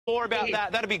More about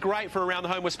that. That'd be great for around the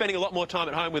home. We're spending a lot more time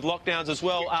at home with lockdowns as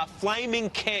well.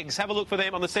 Flaming kegs. Have a look for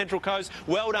them on the Central Coast.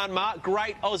 Well done, Mark.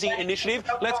 Great Aussie initiative.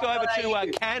 Let's go over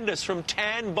to Candace from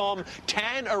Tan Bomb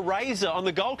Tan Eraser on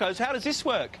the Gold Coast. How does this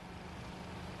work?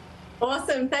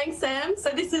 Awesome. Thanks, Sam.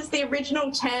 So this is the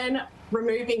original tan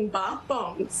removing bath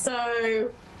bomb.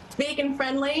 So vegan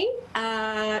friendly,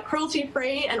 cruelty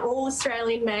free and all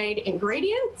Australian made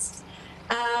ingredients.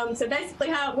 So basically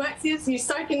how it works is you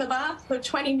soak in the bath for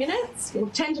 20 minutes, or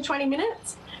 10 to 20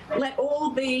 minutes, let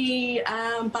all the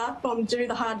bath bomb do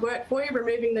the hard work for you,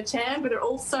 removing the tan, but it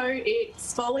also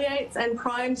exfoliates and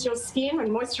primes your skin and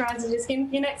moisturises your skin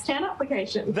for your next tan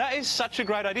application. That is such a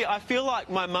great idea. I feel like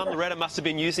my mum Loretta must have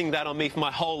been using that on me for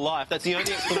my whole life. That's the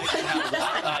only explanation of how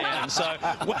light I am. So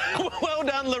well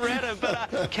done, Loretta.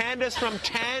 But Candace from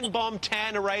Tan Bomb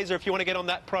Tan Eraser, if you want to get on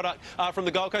that product from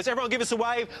the Gold Coast. Everyone give us a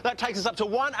wave. That takes us up to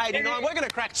 189. We're going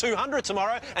to crack 200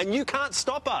 tomorrow, and you can't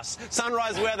stop us.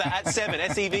 Sunrise weather at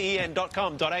 7,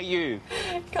 seven.com.au.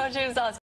 God, she was asking.